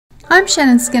I'm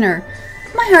Shannon Skinner.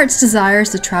 My heart's desire is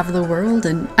to travel the world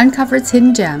and uncover its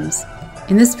hidden gems.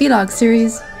 In this vlog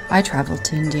series, I traveled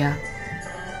to India.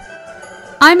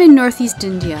 I'm in northeast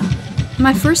India.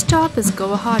 My first stop is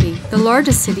Guwahati, the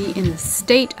largest city in the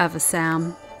state of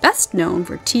Assam, best known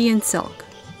for tea and silk.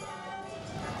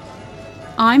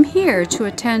 I'm here to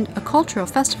attend a cultural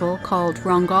festival called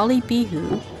Rongali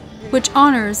Bihu, which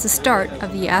honors the start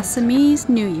of the Assamese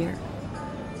New Year.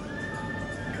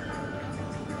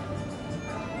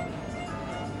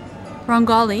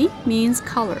 Rongali means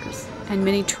colors, and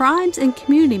many tribes and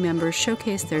community members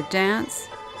showcase their dance,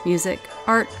 music,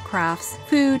 art, crafts,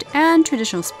 food, and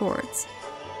traditional sports.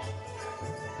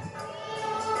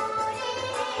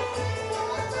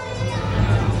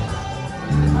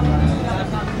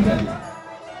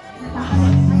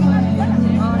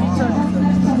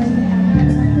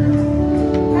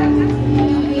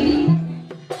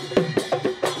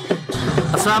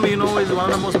 Assam, you know, is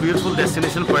one of the most beautiful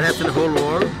destinations perhaps in the whole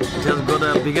world. It has got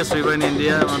the biggest river in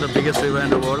India, one of the biggest river in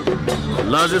the world,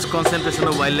 largest concentration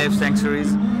of wildlife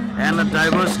sanctuaries, and a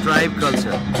diverse tribe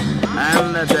culture.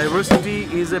 And diversity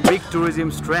is a big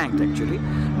tourism strength actually,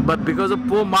 but because of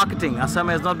poor marketing, Assam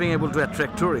has not been able to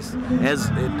attract tourists as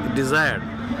it desired.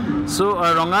 So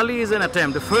Rongali is an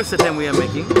attempt, the first attempt we are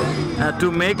making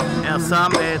to make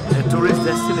Assam a tourist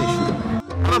destination.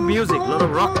 A lot of music, a lot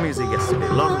of rock music yesterday,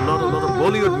 a lot of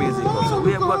Bollywood music also.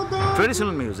 We have got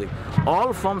traditional music.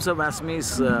 All forms of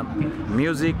Assamese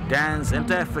music, dance,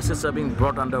 entire facets are being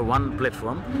brought under one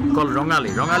platform called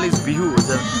Rongali. Rongali is Bihu, is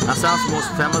Assam's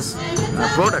most famous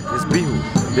product is Bihu.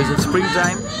 This is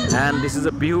springtime and this is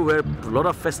a Bihu where a lot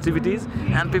of festivities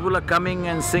and people are coming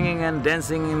and singing and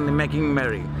dancing and making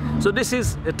merry. So this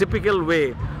is a typical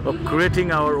way of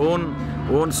creating our own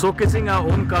showcasing our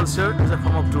own culture as a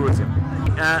form of tourism.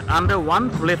 Under one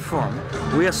platform,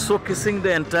 we are showcasing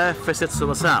the entire facets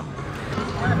of Assam.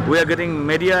 We are getting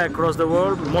media across the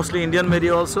world, mostly Indian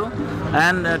media also,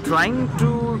 and trying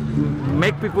to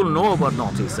make people know about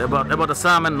Northeast, about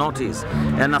Assam and Northeast.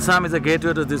 And Assam is a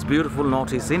gateway to this beautiful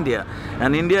Northeast India.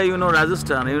 And India, you know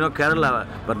Rajasthan, you know Kerala,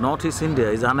 but Northeast India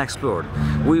is unexplored.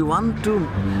 We want to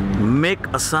make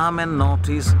Assam and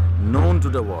Northeast known to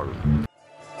the world.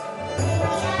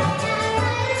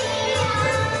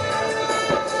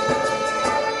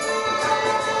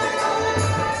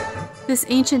 This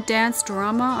ancient dance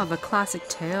drama of a classic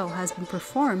tale has been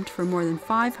performed for more than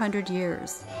 500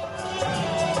 years.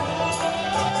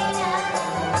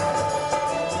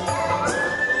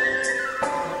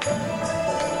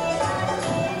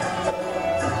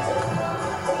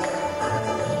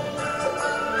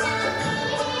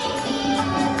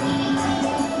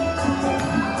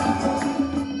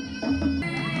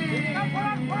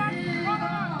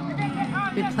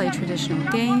 We play traditional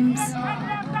games.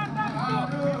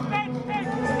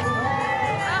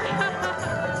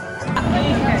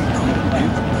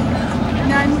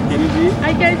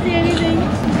 I can't see anything.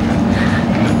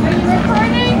 Are you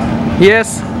recording?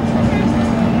 Yes.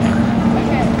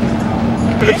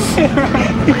 Okay.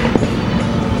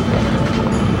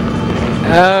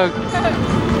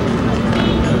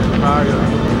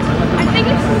 I think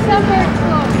it's somewhere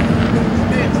close.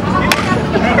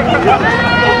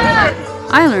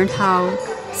 I learned how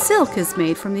silk is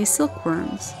made from these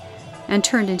silkworms and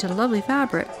turned into lovely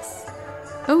fabrics.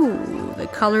 Oh, the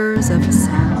colors of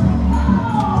Assam.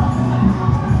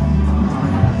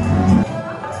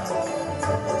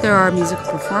 There are musical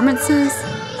performances,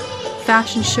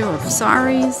 fashion show of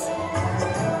saris,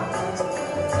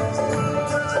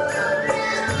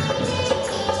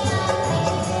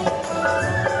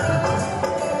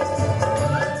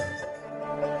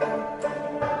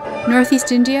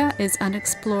 Northeast India is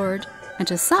unexplored, and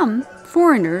to some,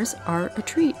 foreigners are a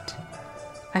treat.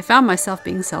 I found myself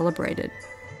being celebrated.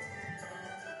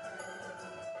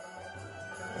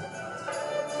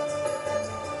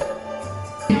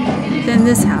 Then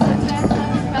this happened.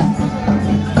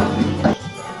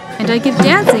 And I give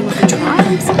dancing with the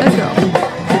tribes a go.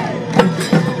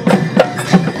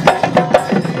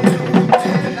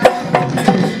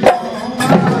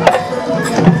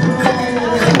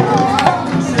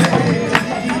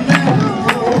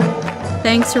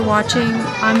 Thanks for watching.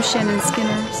 I'm Shannon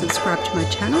Skinner. Subscribe to my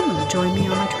channel and join me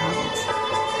on my travels.